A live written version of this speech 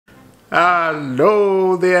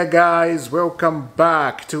Hello there guys, welcome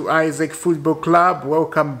back to Isaac Football Club.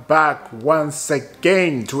 Welcome back once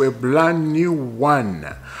again to a brand new one.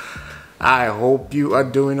 I hope you are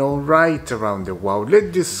doing all right around the world.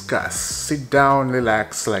 Let's discuss. Sit down,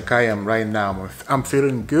 relax like I am right now. I'm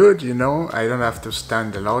feeling good, you know. I don't have to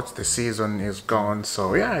stand a lot. The season is gone,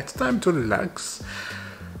 so yeah, it's time to relax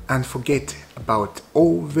and forget about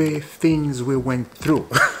all the things we went through.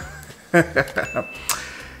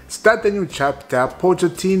 Start a new chapter.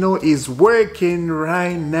 Pochettino is working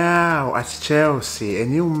right now at Chelsea, a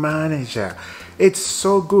new manager. It's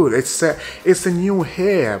so good. It's a new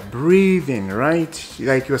air breathing, right?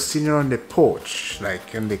 Like you're sitting on the porch,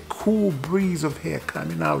 like in the cool breeze of air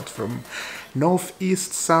coming out from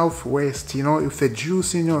northeast, southwest, you know, with the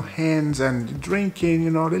juice in your hands and drinking, you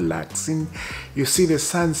know, relaxing. You see the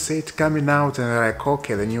sunset coming out and you're like,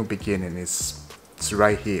 okay, the new beginning is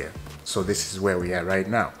right here. So this is where we are right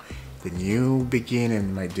now. The new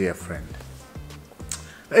beginning, my dear friend.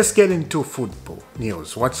 Let's get into football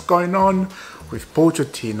news. What's going on with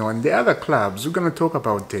Pochettino and the other clubs? We're going to talk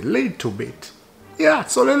about it a little bit. Yeah,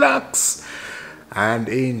 so relax and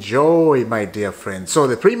enjoy, my dear friend. So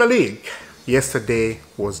the Premier League yesterday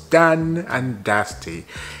was done and dusty.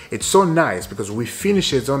 It's so nice because we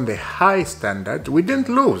finished it on the high standard. We didn't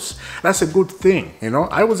lose. That's a good thing, you know.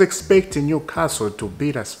 I was expecting Newcastle to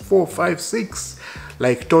beat us 4-5-6,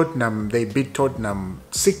 like Tottenham. They beat Tottenham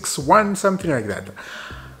 6-1, something like that.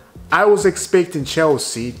 I was expecting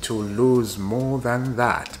Chelsea to lose more than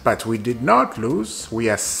that, but we did not lose. We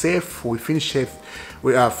are safe. We finished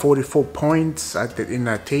with 44 points in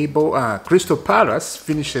the table. Crystal Palace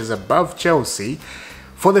finishes above Chelsea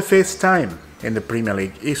for the first time in the Premier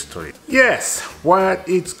League history. Yes, what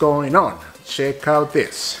is going on? Check out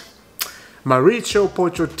this. Mauricio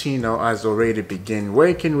Pochettino has already begun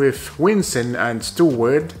working with Winston and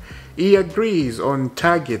Stewart. He agrees on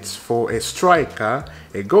targets for a striker,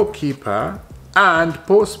 a goalkeeper, and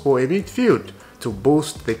possibly a midfield to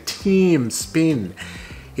boost the team's spin.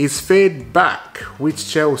 He's fed back which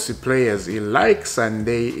Chelsea players he likes, and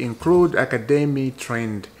they include academy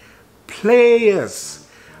trained players.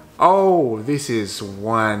 Oh, this is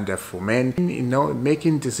wonderful, man. You know,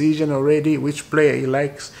 making decision already which player he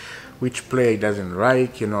likes, which player he doesn't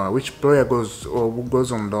like, you know, which player goes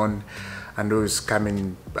on loan and who's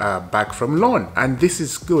coming back from loan. And this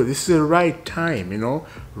is good. This is the right time, you know,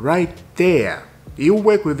 right there. You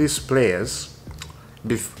work with these players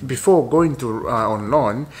before going to on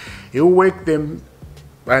loan. You work them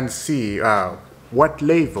and see what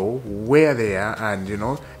level, where they are, and you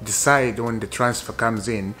know, decide when the transfer comes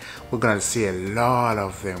in. We're gonna see a lot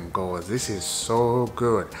of them goals. This is so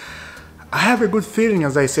good. I have a good feeling,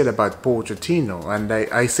 as I said, about Pochettino, and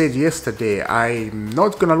I said yesterday, I'm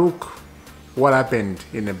not gonna look what happened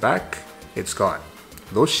in the back. It's gone.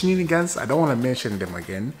 Those shenanigans, I don't want to mention them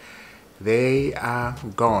again. They are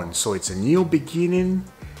gone. So it's a new beginning.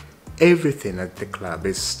 Everything at the club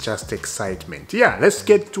is just excitement. Yeah, let's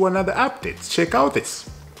get to another update. Check out this.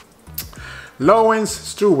 Lawrence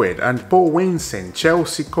Stewart and Paul Winston,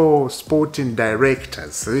 Chelsea co-sporting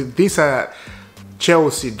directors. These are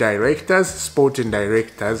Chelsea directors, sporting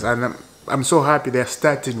directors, and I'm so happy they're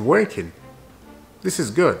starting working. This is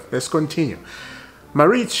good. Let's continue.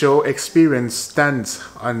 Mauricio experience stands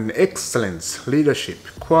on excellence, leadership,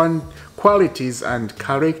 qualities and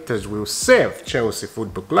characters will serve Chelsea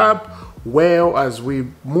Football Club well as we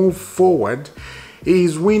move forward. He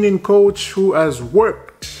is winning coach who has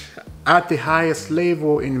worked at the highest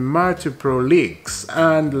level in multiple leagues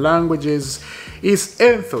and languages. His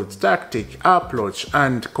ethos, tactic, approach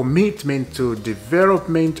and commitment to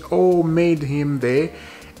development all made him the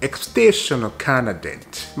exceptional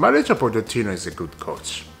candidate. Mauricio Pochettino is a good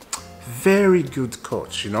coach. Very good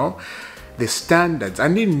coach, you know. The standards,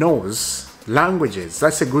 and he knows languages.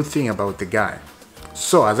 That's a good thing about the guy.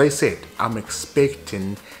 So, as I said, I'm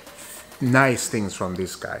expecting nice things from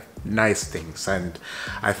this guy. Nice things. And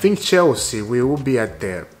I think Chelsea, we will be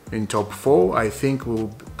in top 4. I think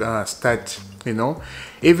we'll start, you know,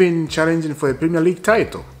 even challenging for the Premier League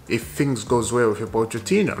title if things goes well with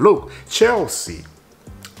Pochettino. Look, Chelsea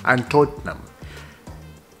and Tottenham.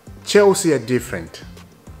 Chelsea are different.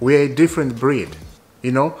 We're a different breed.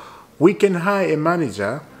 You know, we can hire a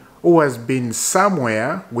manager who has been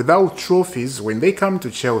somewhere without trophies. When they come to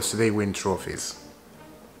Chelsea, they win trophies.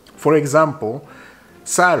 For example,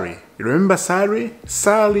 Sarri. You remember Sarri?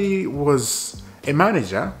 Sarri was a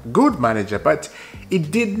manager, good manager, but he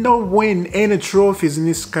did not win any trophies in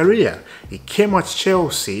his career. He came at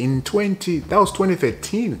Chelsea in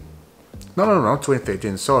 2013. No,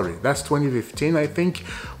 2013, sorry. That's 2015, I think,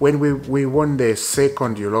 when we won the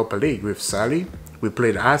second Europa League with Sarri. We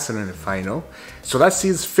played Arsenal in the final. So that's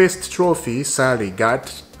his first trophy Sarri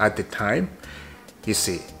got at the time, you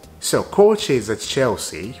see. So coaches at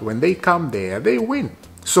Chelsea, when they come there, they win.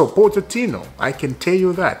 So Pochettino, I can tell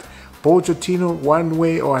you that. Pochettino, one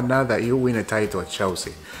way or another, you win a title at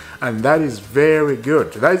Chelsea. And that is very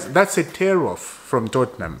good. That's a tear-off from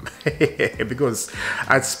Tottenham. Because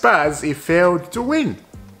at Spurs, he failed to win.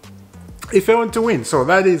 He failed to win. So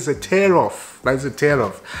that is a tear-off. That's a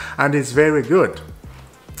tear-off. And it's very good.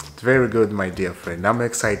 It's very good, my dear friend. I'm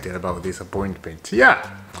excited about this appointment.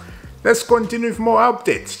 Yeah. Let's continue with more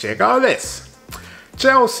updates. Check out this.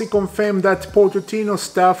 Chelsea confirmed that Pochettino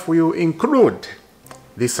staff will include,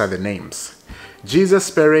 these are the names, Jesus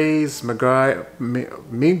Perez Miguel,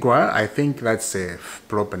 I think that's a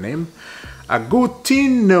proper name,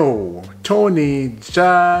 Agustino, Tony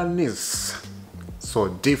Janis, so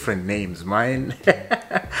different names, mine,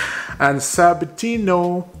 and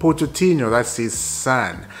Sabatino Pochettino, that's his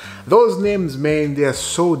son. Those names, man, they are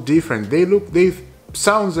so different. They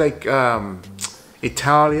sounds like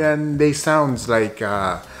Italian, they sounds like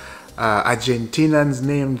Argentinian's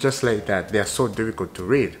name, just like that. They are so difficult to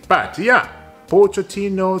read. But yeah,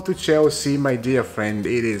 Pochettino to Chelsea, my dear friend,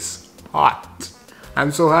 it is hot.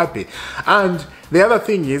 I'm so happy. And the other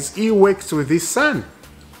thing is, he works with his son.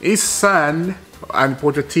 His son and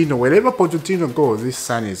Pochettino, wherever Pochettino goes, his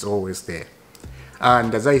son is always there.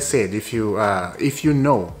 And as I said, if you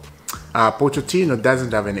know, Pochettino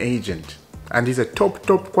doesn't have an agent, and he's a top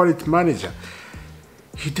quality manager.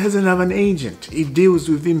 He doesn't have an agent. He deals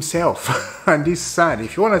with himself and his son.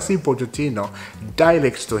 If you want to see Pochettino,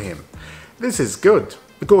 direct to him. This is good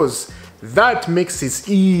because that makes it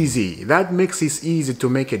easy. That makes it easy to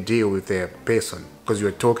make a deal with a person because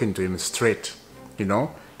you're talking to him straight. You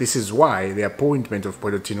know, this is why the appointment of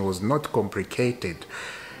Pochettino was not complicated.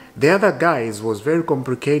 The other guys was very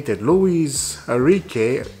complicated. Luis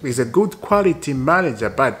Enrique is a good quality manager,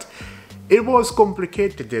 but it was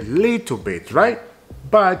complicated a little bit, right?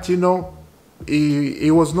 But, you know,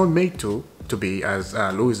 he was not made to be as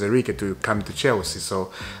Luis Enrique to come to Chelsea.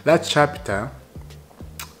 So that chapter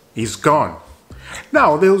is gone.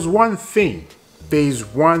 Now, there was one thing. There is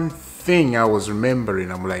one thing I was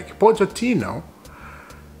remembering. I'm like, Pochettino,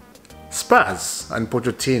 Spurs and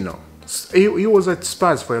Pochettino. He was at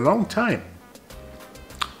Spurs for a long time.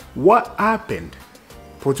 What happened?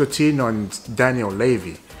 Pochettino and Daniel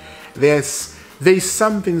Levy. There's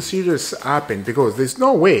something serious happened because there's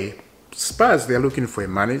no way Spurs, they're looking for a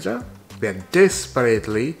manager. They're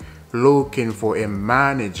desperately looking for a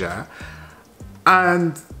manager,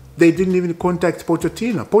 and they didn't even contact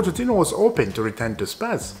Pochettino. Pochettino was open to return to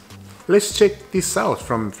Spurs. Let's check this out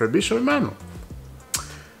from Fabrizio Romano.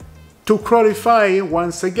 To clarify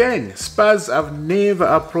once again, Spurs have never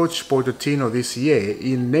approached Pochettino this year.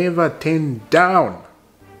 He never turned down.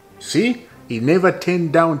 See? He never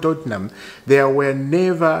turned down Tottenham. There were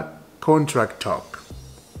never contract talk.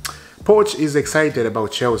 Poch is excited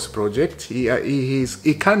about Chelsea's project.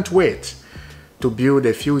 He can't wait to build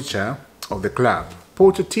a future of the club.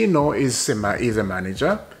 Pochettino is a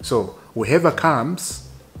manager, so whoever comes,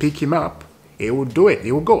 pick him up, he will do it.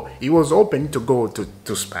 He will go. He was open to go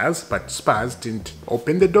to Spurs, but Spurs didn't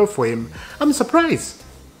open the door for him. I'm surprised.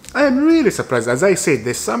 I am really surprised. As I said,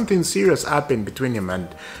 there's something serious happened between him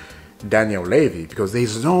and Daniel Levy, because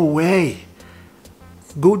there's no way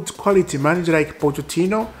good quality manager like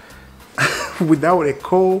Pochettino without a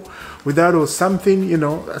call, without something, you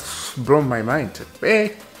know, that's blown my mind.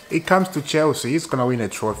 Hey, it comes to Chelsea, he's gonna win a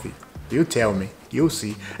trophy. You tell me, you'll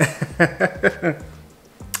see.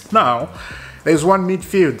 Now, there's one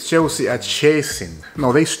midfield Chelsea are chasing.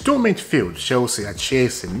 No, there's two midfield Chelsea are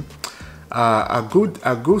chasing.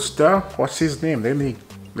 Augusta, what's his name?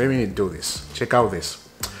 Let me do this. Check out this.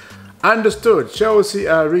 Understood, Chelsea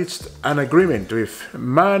reached an agreement with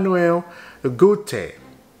Manuel Gute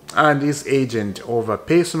and his agent over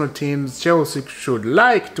personal teams. Chelsea should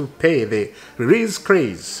like to pay the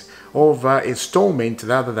Riz over installment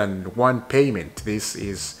rather than one payment. This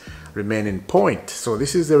is remaining point. So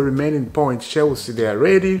this is the remaining point. Chelsea, they are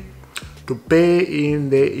ready to pay in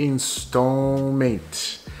the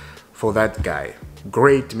installment for that guy.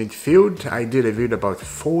 Great midfield. I did a video about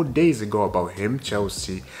 4 days ago about him.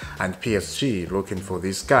 Chelsea and PSG looking for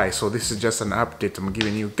this guy. So this is just an update I'm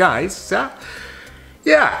giving you guys.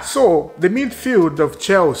 Yeah, so the midfield of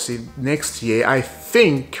Chelsea next year, I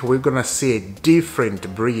think we're gonna see a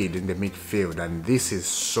different breed in the midfield, and this is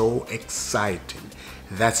so exciting.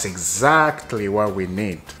 That's exactly what we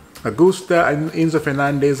need. Augusta and Enzo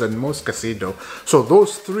Fernandez and Mos Casido. So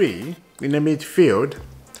those three in the midfield,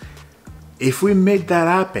 if we make that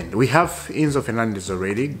happen, we have Enzo Fernandez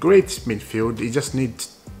already. Great midfield. You just need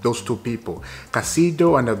those two people,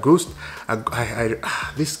 Casido and Augusto.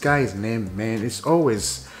 This guy's name, man, it's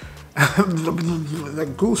always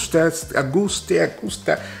Augusta,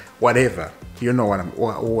 whatever. You know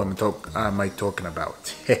who am I talking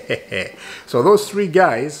about? So those three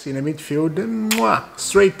guys in the midfield,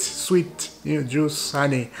 straight sweet juice,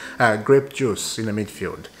 honey, grape juice in the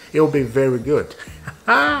midfield. It'll be very good.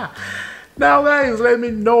 Now guys, let me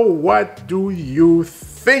know, what do you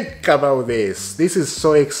think about this? This is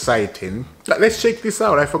so exciting. Let's check this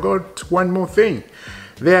out. I forgot one more thing.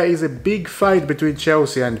 There is a big fight between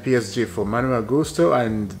Chelsea and PSG for Manuel Augusto,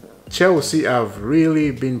 and Chelsea have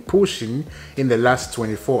really been pushing in the last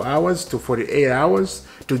 24 hours to 48 hours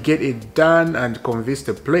to get it done and convince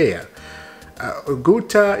the player.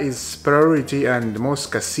 Guta is priority and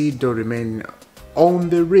Moscasido remain on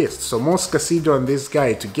the wrist. So Moscasido and this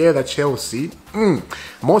guy together, Chelsea.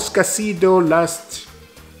 Moscasido last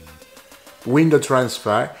window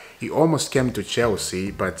transfer, he almost came to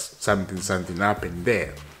Chelsea, but something happened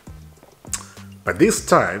there. But this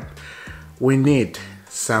time, we need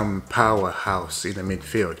some powerhouse in the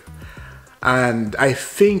midfield. And I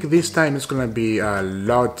think this time it's going to be a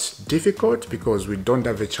lot difficult because we don't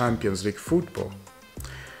have a Champions League football.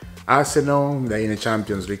 Arsenal, they're in a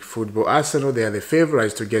Champions League football. Arsenal, they are the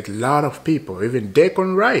favorites to get a lot of people. Even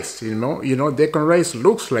Declan Rice, Declan Rice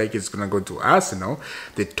looks like it's going to go to Arsenal.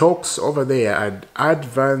 The talks over there are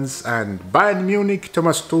advanced, and Bayern Munich,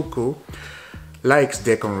 Thomas Tuchel likes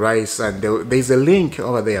Declan Rice, and there's a link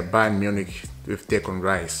over there, Bayern Munich with Declan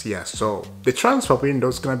Rice. Yeah, so the transfer window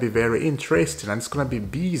is going to be very interesting and it's going to be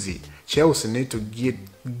busy. Chelsea need to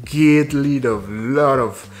get rid of a lot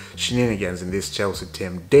of shenanigans in this Chelsea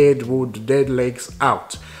team. Dead wood, dead legs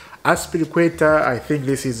out. Aspilicueta, I think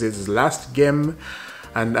this is his last game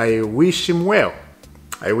and I wish him well.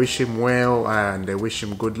 I wish him well and I wish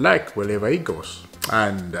him good luck wherever he goes.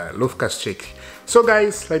 And Loftus-Cheek. So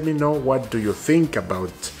guys, let me know, what do you think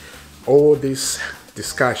about all this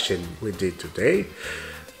discussion we did today?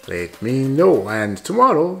 Let me know, and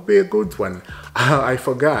tomorrow will be a good one. I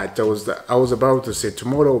forgot, I was about to say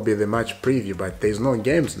tomorrow will be the match preview, but there's no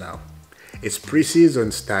games now. It's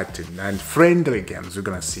pre-season starting and friendly games we're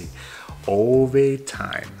gonna see all the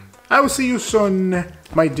time. I will see you soon,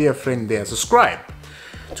 my dear friend there. Subscribe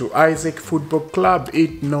to Isaac Football Club,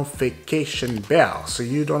 hit notification bell so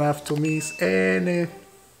you don't have to miss any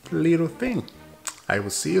little thing. I will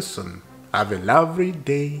see you soon. Have a lovely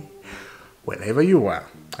day wherever you are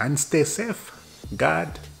and stay safe.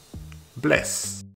 God bless.